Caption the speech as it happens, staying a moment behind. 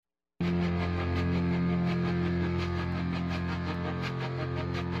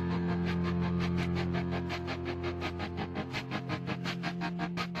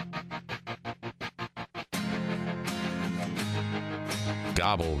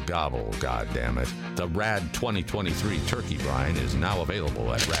Gobble, gobble, goddammit. The RAD 2023 Turkey Brine is now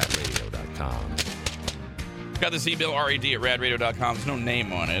available at radradio.com. Got this email, RAD at radradio.com. There's no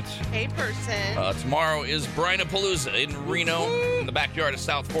name on it. Hey, person. Tomorrow is Brinapalooza in Reno, in the backyard of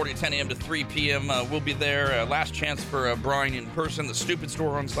South 40, 10 a.m. to 3 p.m. We'll be there. Last chance for Brine in person. The Stupid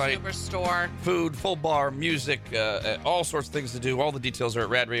Store on site. Superstore. Food, full bar, music, all sorts of things to do. All the details are at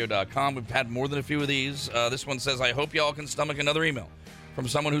radradio.com. We've had more than a few of these. This one says, I hope y'all can stomach another email from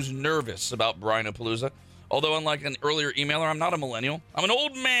someone who's nervous about Brinapalooza. Although, unlike an earlier emailer, I'm not a millennial. I'm an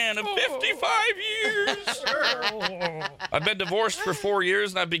old man of 55 years. I've been divorced for 4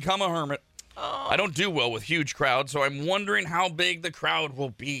 years, and I've become a hermit. I don't do well with huge crowds, so I'm wondering how big the crowd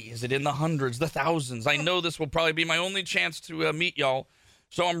will be. Is it in the hundreds, the thousands? I know this will probably be my only chance to meet y'all,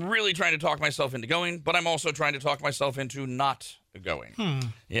 so I'm really trying to talk myself into going, but I'm also trying to talk myself into not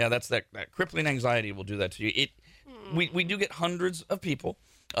going. Yeah, that's that crippling anxiety will do that to you. We do get hundreds of people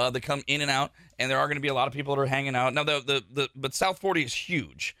that come in and out, and there are going to be a lot of people that are hanging out. Now, but South 40 is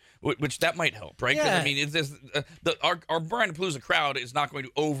huge, which that might help, right? Yeah. I mean, our Brinapalooza crowd is not going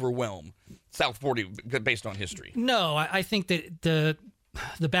to overwhelm South 40 based on history. No, I think that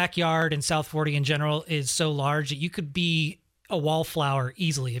the backyard in South 40 in general is so large that you could be a wallflower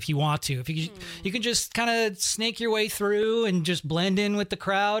easily if you want to. If you can just kind of snake your way through and just blend in with the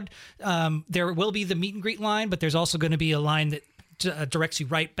crowd. There will be the meet and greet line, but there's also going to be a line that directs you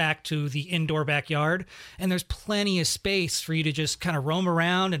right back to the indoor backyard, and there's plenty of space for you to just kind of roam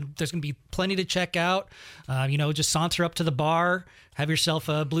around, and there's going to be plenty to check out. Just saunter up to the bar, have yourself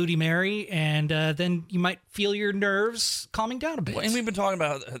a Bloody Mary, and then you might feel your nerves calming down a bit. Well, and we've been talking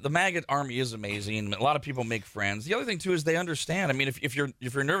about the maggot army is amazing. A lot of people make friends. The other thing too is they understand. I mean, if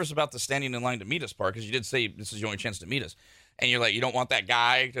you're nervous about the standing in line to meet us part, because you did say this is your only chance to meet us, and you're like, you don't want that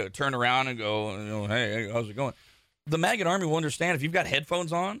guy to turn around and go, hey, how's it going? The maggot army will understand if you've got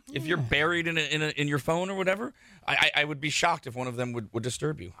headphones on, if you're buried in your phone or whatever. I would be shocked if one of them would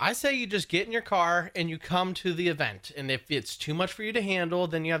disturb you. I say you just get in your car and you come to the event. And if it's too much for you to handle,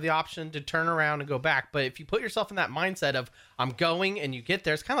 then you have the option to turn around and go back. But if you put yourself in that mindset of, I'm going, and you get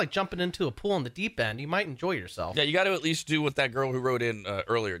there, it's kind of like jumping into a pool in the deep end. You might enjoy yourself. Yeah, you got to at least do what that girl who wrote in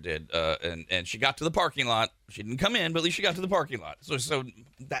earlier did. And she got to the parking lot. She didn't come in, but at least she got to the parking lot. So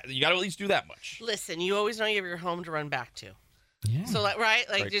that, you got to at least do that much. Listen, you always know you have your home to run back to. Yeah. So, right?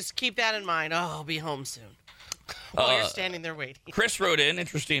 Just keep that in mind. Oh, I'll be home soon. While you're standing there waiting. Chris wrote in,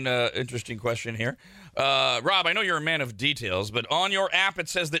 interesting question here. Rob, I know you're a man of details, but on your app it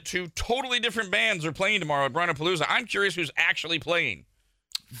says that two totally different bands are playing tomorrow at Brinapalooza. I'm curious who's actually playing.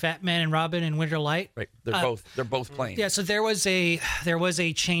 Fat Man and Robin and Winter Light. Right, they're both playing. Yeah, so there was a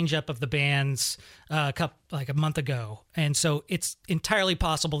change up of the bands like a month ago, and so it's entirely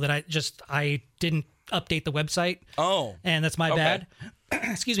possible that I didn't update the website. Oh, and that's my bad.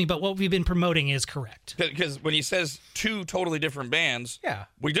 Excuse me, but what we've been promoting is correct. Because when he says two totally different bands, yeah,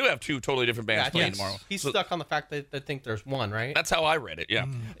 we do have two totally different bands playing tomorrow. He's stuck on the fact that they think there's one, right? That's how I read it, yeah.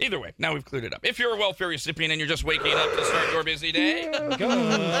 Either way, now we've cleared it up. If you're a welfare recipient and you're just waking up to start your busy day,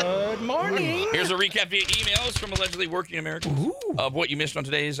 good morning. Here's a recap via emails from allegedly working Americans of what you missed on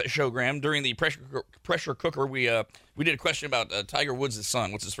today's showgram. During the pressure cooker, we did a question about Tiger Woods'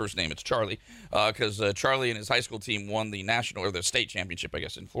 son. What's his first name? It's Charlie, because Charlie and his high school team won the national or the state championship, I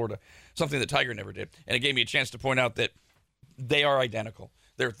guess, in Florida, something that Tiger never did. And it gave me a chance to point out that they are identical.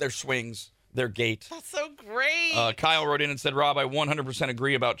 Their swings, their gait. That's so great. Kyle wrote in and said, Rob, I 100%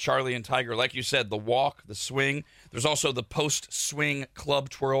 agree about Charlie and Tiger. Like you said, the walk, the swing. There's also the post-swing club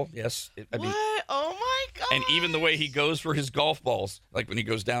twirl. Yes. Oh, my God. And even the way he goes for his golf balls, like when he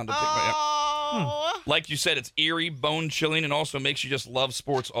goes down to pick my up. Like you said, it's eerie, bone-chilling, and also makes you just love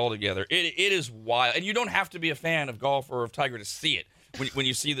sports altogether. It is wild. And you don't have to be a fan of golf or of Tiger to see it. When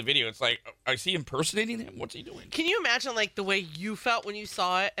you see the video, it's like, is he impersonating him? What's he doing? Can you imagine, like, the way you felt when you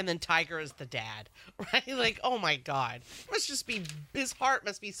saw it, and then Tiger is the dad, right? Like, oh, my God. His heart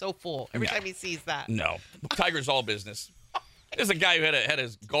must be so full every time he sees that. No. Tiger's all business. There's a guy who had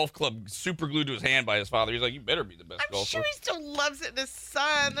his golf club super glued to his hand by his father. He's like, you better be the best golfer. I'm sure he still loves it in his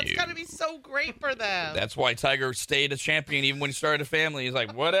son. That's got to be so great for them. That's why Tiger stayed a champion even when he started a family. He's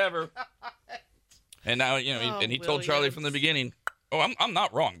like, whatever. And now, and he told Charlie from the beginning, I'm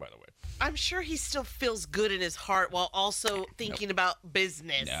not wrong, by the way. I'm sure he still feels good in his heart while also thinking about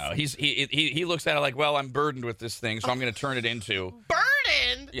business. No, he looks at it like, well, I'm burdened with this thing, so I'm going to turn it into...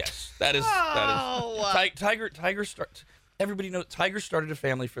 Burdened? Yes, that is... Tiger starts... Everybody knows Tiger started a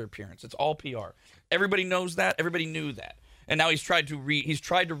family for appearance. It's all PR. Everybody knows that. Everybody knew that. And now he's tried to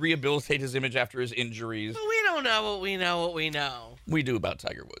rehabilitate his image after his injuries. But we don't know what we know. What we know. We do about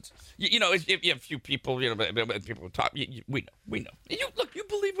Tiger Woods. If you have a few people, people talk. We know. You look.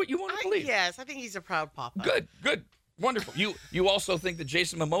 Yes, I think he's a proud papa. Good. Wonderful. You also think that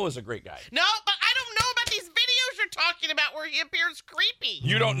Jason Momoa is a great guy. No, but I don't know about these videos you're talking about where he appears creepy.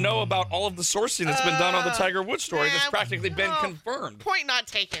 You don't know about all of the sourcing that's been done on the Tiger Woods story that's practically been confirmed. Point not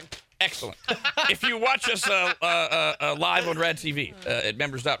taken. Excellent. If you watch us live on RAD TV at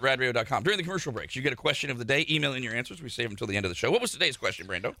members.radradio.com, during the commercial breaks, you get a question of the day. Email in your answers. We save them until the end of the show. What was today's question,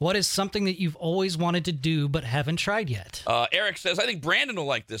 Brando? What is something that you've always wanted to do but haven't tried yet? Eric says, I think Brandon will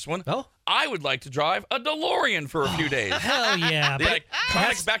like this one. Oh? I would like to drive a DeLorean for a few days. Hell yeah. The But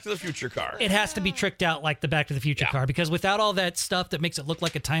iconic Back to the Future car. it has to be tricked out like the Back to the Future car, because without all that stuff that makes it look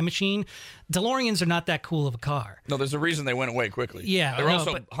like a time machine, DeLoreans are not that cool of a car. No, there's a reason they went away quickly. Yeah, They're no,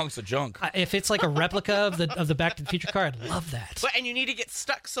 also but- hunks of junk. If it's like a replica of the Back to the Future car, I'd love that. But, and you need to get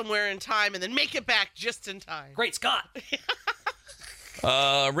stuck somewhere in time and then make it back just in time. Great Scott.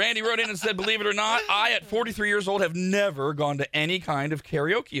 Randy wrote in and said, believe it or not, I, at 43 years old, have never gone to any kind of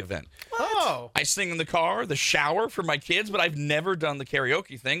karaoke event. Oh. I sing in the car, the shower for my kids, but I've never done the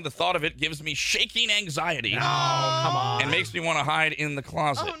karaoke thing. The thought of it gives me shaking anxiety. Oh, come on. And makes me want to hide in the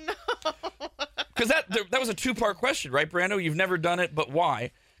closet. Oh, no. Because that was a two-part question, right, Brando? You've never done it, but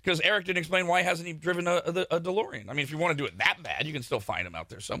why? Because Eric didn't explain why hasn't he driven a DeLorean. I mean, if you want to do it that bad, you can still find him out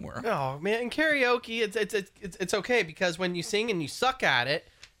there somewhere. Oh man, in karaoke, it's okay because when you sing and you suck at it,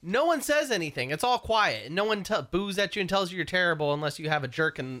 no one says anything. It's all quiet, and no one boos at you and tells you you're terrible unless you have a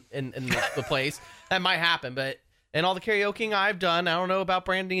jerk in the place. That might happen, but in all the karaokeing I've done, I don't know about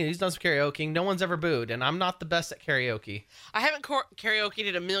Brandon. He's done some karaokeing. No one's ever booed, and I'm not the best at karaoke. I haven't karaokeed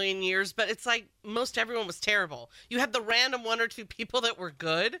in a million years, but it's like most everyone was terrible. You had the random one or two people that were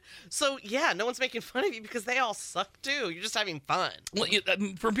good. So, yeah, no one's making fun of you because they all suck, too. You're just having fun. Well,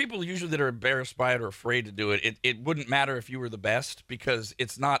 for people usually that are embarrassed by it or afraid to do it, it wouldn't matter if you were the best because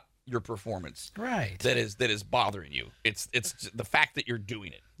it's not your performance Right. that is bothering you. It's the fact that you're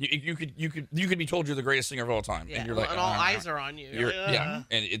doing it. You could be told you're the greatest singer of all time, Yeah, and you're like, and all eyes are on you. yeah,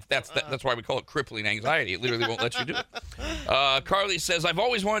 and that's why we call it crippling anxiety. It literally won't let you do it. Carly says, I've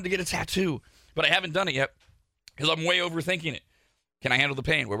always wanted to get a tattoo, but I haven't done it yet because I'm way overthinking it. Can I handle the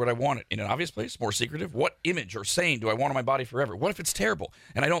pain? Where would I want it? In an obvious place? More secretive? What image or saying do I want on my body forever? What if it's terrible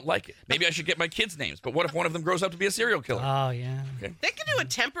and I don't like it? Maybe I should get my kids' names, but what if one of them grows up to be a serial killer? Oh, yeah. Okay. They can do a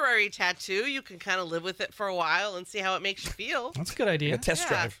temporary tattoo. You can kind of live with it for a while and see how it makes you feel. That's a good idea. A test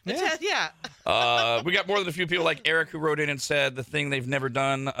drive. Yeah. We got more than a few people like Eric who wrote in and said the thing they've never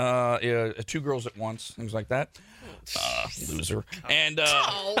done, two girls at once, things like that. Loser. And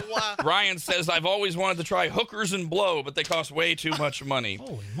Ryan says, I've always wanted to try hookers and blow, but they cost way too much money.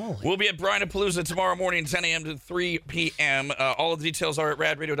 Holy moly. We'll be at Bryna-Palooza tomorrow morning, 10 a.m. to 3 p.m. All of the details are at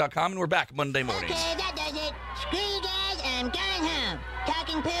radradio.com, and we're back Monday mornings. Okay, that does it. Screw you guys, and I'm going home.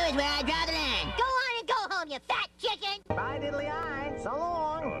 Talking poo is where I draw the line. Go on and go home, you fat chicken. Bye, diddly eye. So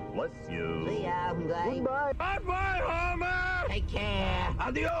long. God bless you. See ya. Goodbye. Bye-bye, Homer. Take care.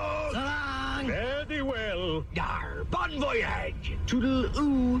 Adios. So long. Very well. Yar. Bon voyage.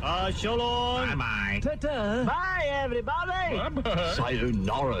 Toodle-oo. So long. Bye-bye. Ta-ta. Bye, everybody. Bye-bye.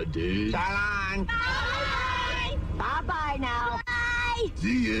 Sayonara, dude. So long. Bye. Bye-bye now. Bye.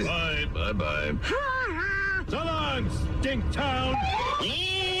 See ya. Bye, bye-bye. So long, Stinktown.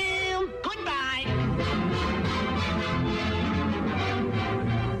 Goodbye.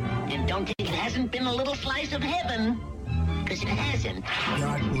 And don't think it hasn't been a little slice of heaven, because it hasn't.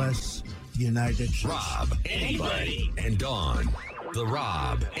 God bless the United States. Rob, anybody, and Dawn. The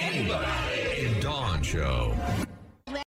Rob, anybody, and Dawn Show.